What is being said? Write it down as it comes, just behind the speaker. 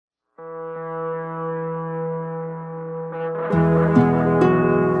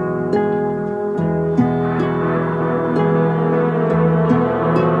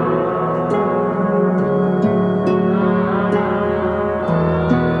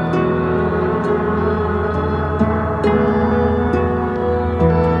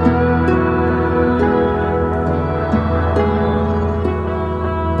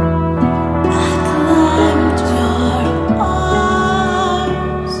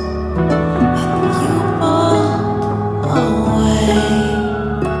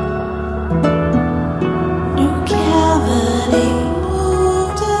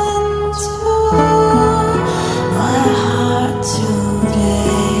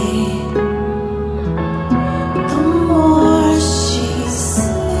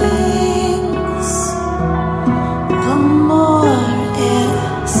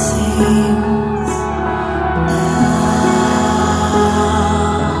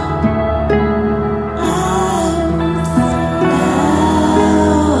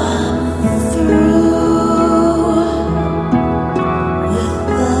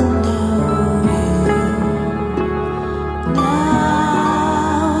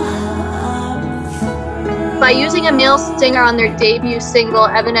By using a male singer on their debut single,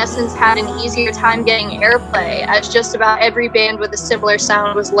 Evanescence had an easier time getting airplay, as just about every band with a similar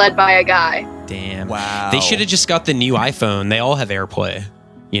sound was led by a guy. Damn. Wow. They should have just got the new iPhone. They all have AirPlay,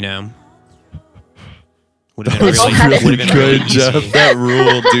 you know? Would have been really Good, easy. Jeff. That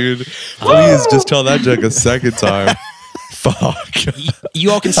rule, dude. Please just tell that joke a second time. Fuck. You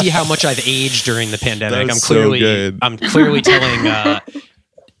all can see how much I've aged during the pandemic. That's so good. I'm clearly telling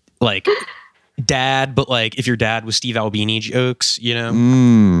like dad, but like if your dad was Steve Albini jokes, you know?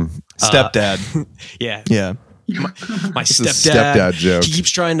 Stepdad. Yeah. Yeah. My is a stepdad. stepdad joke. He keeps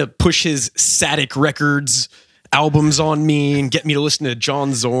trying to push his Static Records albums on me and get me to listen to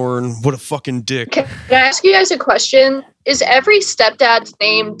John Zorn. What a fucking dick. Can I ask you guys a question? Is every stepdad's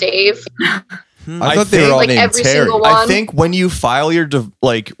name Dave? I thought they were all like named every Terry. single one. I think when you file your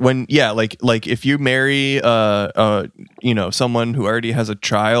like if you marry someone who already has a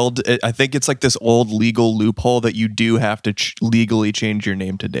child, I think it's like this old legal loophole that you do have to legally change your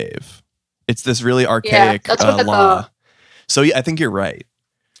name to Dave. It's this really archaic that's what I law. thought. So yeah, I think you're right.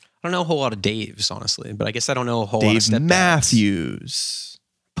 I don't know a whole lot of Daves, honestly, but I guess I don't know a whole Dave lot of stepdads. Matthews.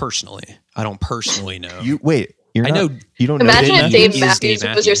 Personally. I don't personally know. You wait. You're I not, know. you don't Imagine know if Dave Dave Matthews?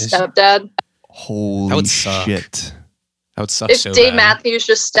 Matthews was your stepdad. Holy That would suck. shit. That would suck If so Dave bad. Matthews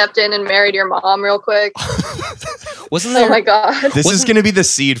just stepped in and married your mom real quick. Wasn't there? Oh my god. This is going to be the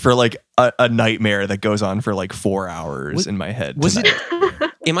seed for like a nightmare that goes on for like 4 hours in my head. Was tonight.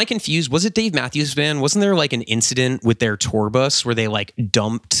 it? Am I confused? Was it Dave Matthews Band? Wasn't there like an incident with their tour bus where they like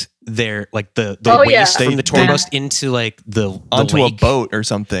dumped their like the waste from the tour bus into like the onto lake? a boat or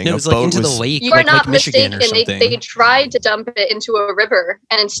something? No, it was like into the lake. You like are not Lake Michigan mistaken. or something. They tried to dump it into a river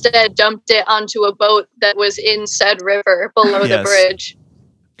and instead dumped it onto a boat that was in said river below the Yes. bridge.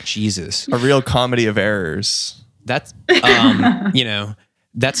 Jesus, A real comedy of errors. that's you know,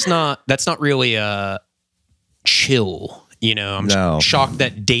 that's not really chill. You know, I'm shocked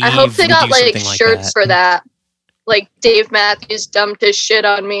that Dave. I hope they would got do like something shirts that. for that. Like Dave Matthews dumped his shit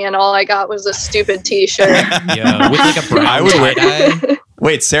on me and all I got was a stupid t-shirt. Yeah, with like a brown I would wear- tie-dye.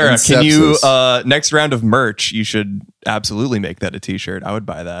 Wait, Sarah, And can you sepsis. next round of merch? You should absolutely make that a T-shirt. I would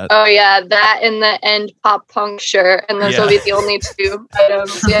buy that. Oh yeah, that and the end pop punk shirt. And those will be the only two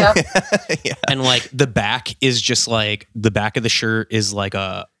items. Yeah. Yeah. And like the back is just like the back of the shirt is like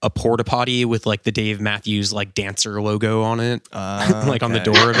a porta potty with like the Dave Matthews like dancer logo on it, like on the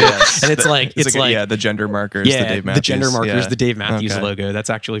Okay. door of it. Yes. And it's like yeah, the gender markers. yeah, the Dave Matthews. the gender markers, Yeah. the Dave Matthews Okay. logo.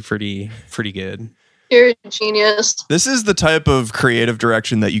 That's actually pretty good. You're a genius. This is the type of creative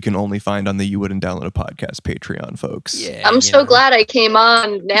direction that you can only find on the You Wouldn't Download a Podcast Patreon, folks. Yeah, I'm you so know. glad I came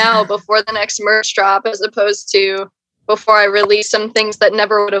on now before the next merch drop as opposed to before I released some things that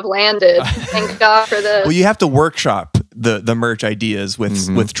never would have landed. Thank God for this. Well, you have to workshop the merch ideas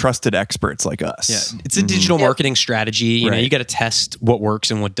with trusted experts like us. Yeah, it's a digital marketing strategy. You know, Right. you got to test what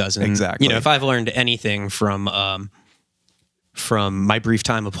works and what doesn't. Exactly. You know, if I've learned anything from my brief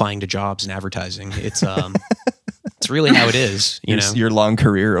time applying to jobs in advertising, it's it's really how it is. You know, Your long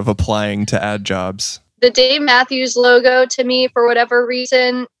career of applying to ad jobs. The Dave Matthews logo to me, for whatever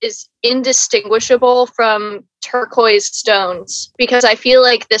reason, is indistinguishable from turquoise stones because I feel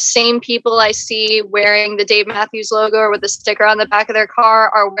like the same people I see wearing the Dave Matthews logo or with the sticker on the back of their car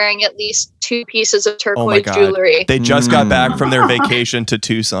are wearing at least 2 pieces of Oh my turquoise God. jewelry. They just got back from their vacation to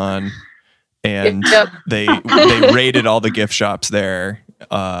Tucson, and Yep. they raided all the gift shops there.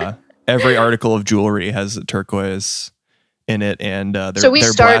 Every article of jewelry has a turquoise in it, and they're So we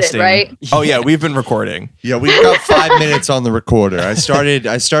they're started, blasting. right? Oh yeah, we've been recording. Yeah, we've got 5 minutes on the recorder. I started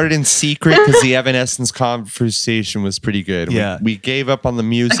in secret because the Evanescence conversation was pretty good. Yeah. We gave up on the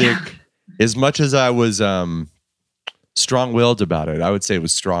music. As much as I was strong-willed about it, I would say it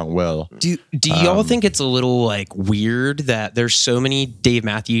was strong will. do y'all think it's a little like weird that there's so many Dave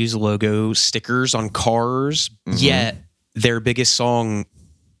Matthews logo stickers on cars, yet their biggest song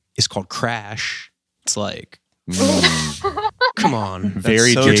is called Crash? It's like, come on,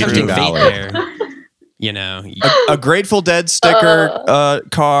 Very so J.J. tempting fate Ballard. there. You know, A Grateful Dead sticker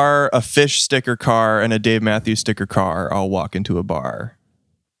car, a Fish sticker car, and a Dave Matthews sticker car all walk into a bar.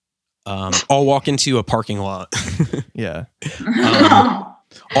 I'll walk into a parking lot, Yeah.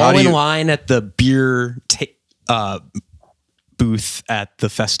 all do in you- line at the beer booth at the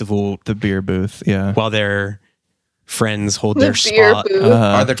festival The beer booth. Yeah. while their friends hold The their beer spot. booth.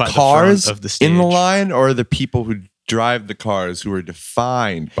 Are the by the cars front of the in the stage. line, or are the people who drive the cars who are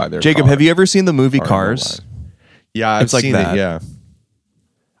defined by their Jacob, car have you ever seen the movie are in the Cars? line? Yeah, I've It's like seen that. it. Yeah,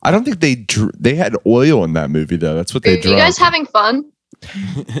 I don't think they had oil in that movie though. That's what Are they you drove. guys having fun?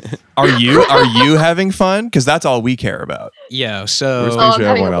 Are you having fun? Because that's all we care about. Yeah. Where's So making I'm sure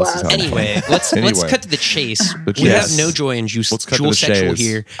having everyone a else is blast. having fun? anyway, let's cut to the chase. The We have chase. No Joy and Let's cut to Jewel the Sexual chase.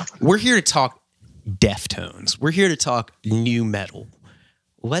 here. We're here to talk Deftones. We're here to talk new metal.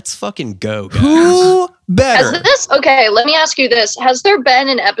 Let's fucking go, guys. Who better? Okay, let me ask you this. Has there been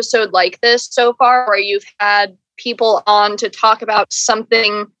an episode like this so far where you've had people on to talk about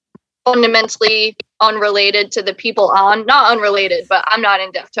something fundamentally unrelated to the people on? Not unrelated, but I'm not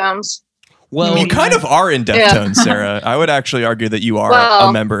in Deftones. Well, You kind of are in Deftones, Sarah. I would actually argue that you are Well-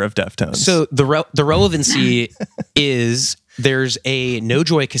 a member of Deftones. so the relevancy is there's a No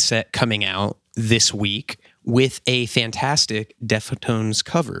Joy cassette coming out this week with a fantastic Deftones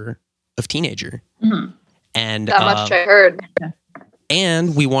cover of Teenager. And That much I heard.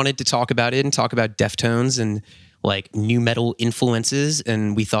 and we wanted to talk about it and talk about Deftones and like new metal influences,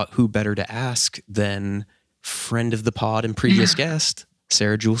 and we thought who better to ask than friend of the pod and previous guest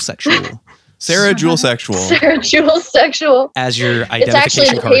Sarah Jewel Sexual Sarah Jewel Sexual. Sarah Jewel Sexual. as your It's actually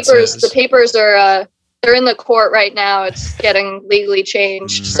identification the card papers. says. The papers are they're in the court right now. It's getting legally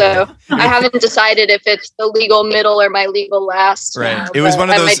changed. So I haven't decided if it's the legal middle or my legal last. Right. now, It was but one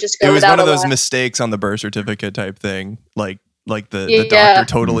of I those. might just go It was without one of a those last. mistakes on the birth certificate type thing. Like the Yeah. doctor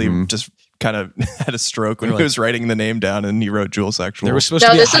totally Mhm. just kind of had a stroke when They're he like- was writing the name down, and he wrote Jewel Sexual. There was supposed to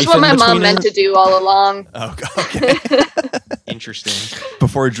No, be a this is what hyphen my mom between meant it. to do all along. Oh, okay. Interesting.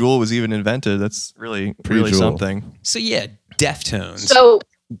 Before Jewel was even invented. That's really Pre-Jewel. something. So yeah, Deftones. So,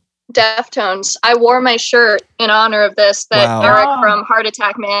 Deftones. I wore my shirt in honor of this that Wow. Eric Oh. from Heart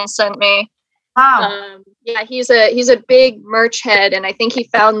Attack Man sent me. Wow. Yeah, he's a big merch head, and I think he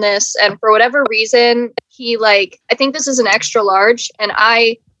found this, and for whatever reason, he I think this is an extra large, and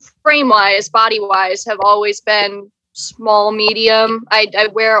I, frame wise, body wise, have always been small, medium. I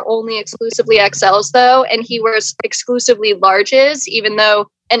wear only exclusively XLs though, and he wears exclusively larges, even though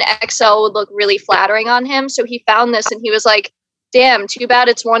an XL would look really flattering on him. So he found this, and he was like, damn, too bad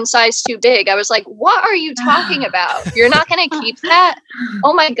it's one size too big. I was like, what are you talking about? You're not going to keep that?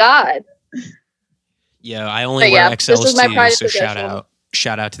 Oh my God. yeah, I only But wear yeah, this XLs is my too, prized so shout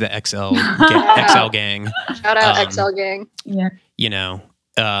possession. out to the XL gang. Shout out Um, XL gang. Yeah. You know,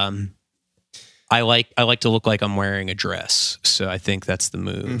 I like to look like I'm wearing a dress, so I think that's the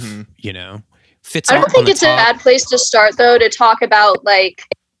move. Mhm. You know, fits. I on don't think the it's a top. bad place to start, though, to talk about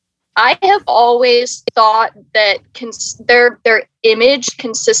I have always thought that their image,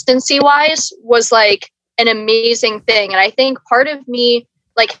 consistency wise, was an amazing thing, and I think part of me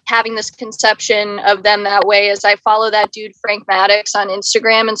having this conception of them that way is I follow that dude Frank Maddox on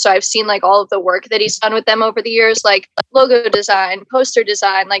Instagram, and so I've seen all of the work that he's done with them over the years, like logo design, poster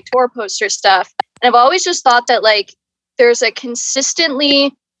design, tour poster stuff, and I've always just thought that there's a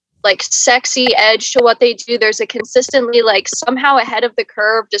consistently sexy edge to what they do. There's a consistently somehow ahead of the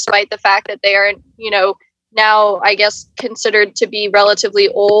curve, despite the fact that they are, now I guess considered to be relatively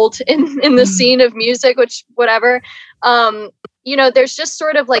old in the scene of music, which whatever. There's just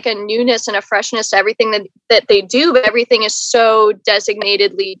sort of a newness and a freshness to everything that they do, but everything is so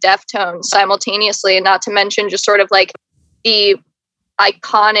designatedly Deftones simultaneously, and not to mention just sort of the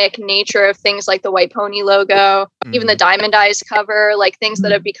iconic nature of things like the White Pony logo, even the Diamond Eyes cover, things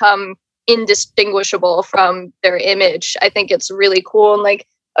that have become indistinguishable from their image. I think it's really cool. And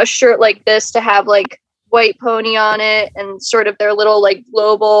a shirt like this to have White Pony on it and sort of their little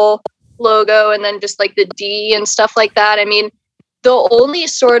global logo, and then just the D and stuff like that. I mean, the only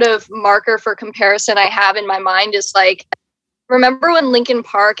sort of marker for comparison I have in my mind is remember when Linkin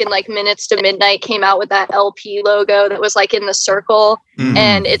Park and Minutes to Midnight came out with that LP logo that was in the circle, Mhm.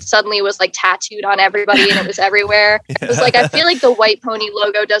 and it suddenly was tattooed on everybody and it was everywhere. It was I feel like the White Pony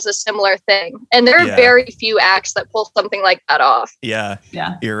logo does a similar thing, and there are Yeah. very few acts that pull something like that off. Yeah,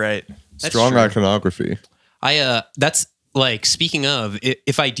 Yeah. you're right. That's Strong true. iconography. That's speaking of,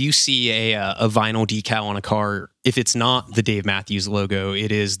 if I do see a vinyl decal on a car, if it's not the Dave Matthews logo,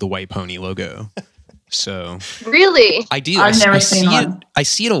 it is the White Pony logo. So Really? I do. I've never I seen see it. one. I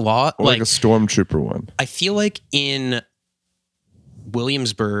see it a lot. Or like a stormtrooper one. I feel like in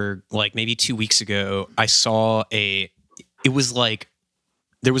Williamsburg, maybe 2 weeks ago, I saw it was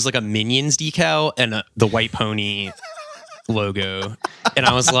there was a Minions decal and the White Pony logo. And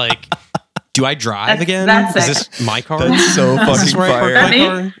I was like, do I drive That's- again? that's Is sick. this my car? That's so Is this fucking where I park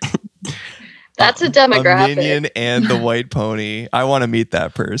fire. my car? That's a A demographic. minion and the White Pony. I want to meet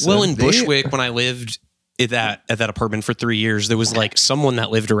that person. Well, in Bushwick, when I lived at that apartment for 3 years, there was someone that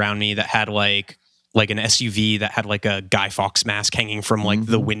lived around me that had an SUV that had a Guy Fawkes mask hanging from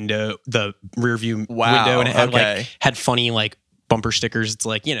the window, the rear view Wow, window, and it had okay. had funny bumper stickers. It's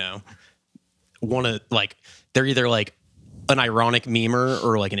one of they're either an ironic memer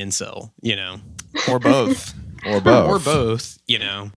or like an incel, or both. or both. or both, you know.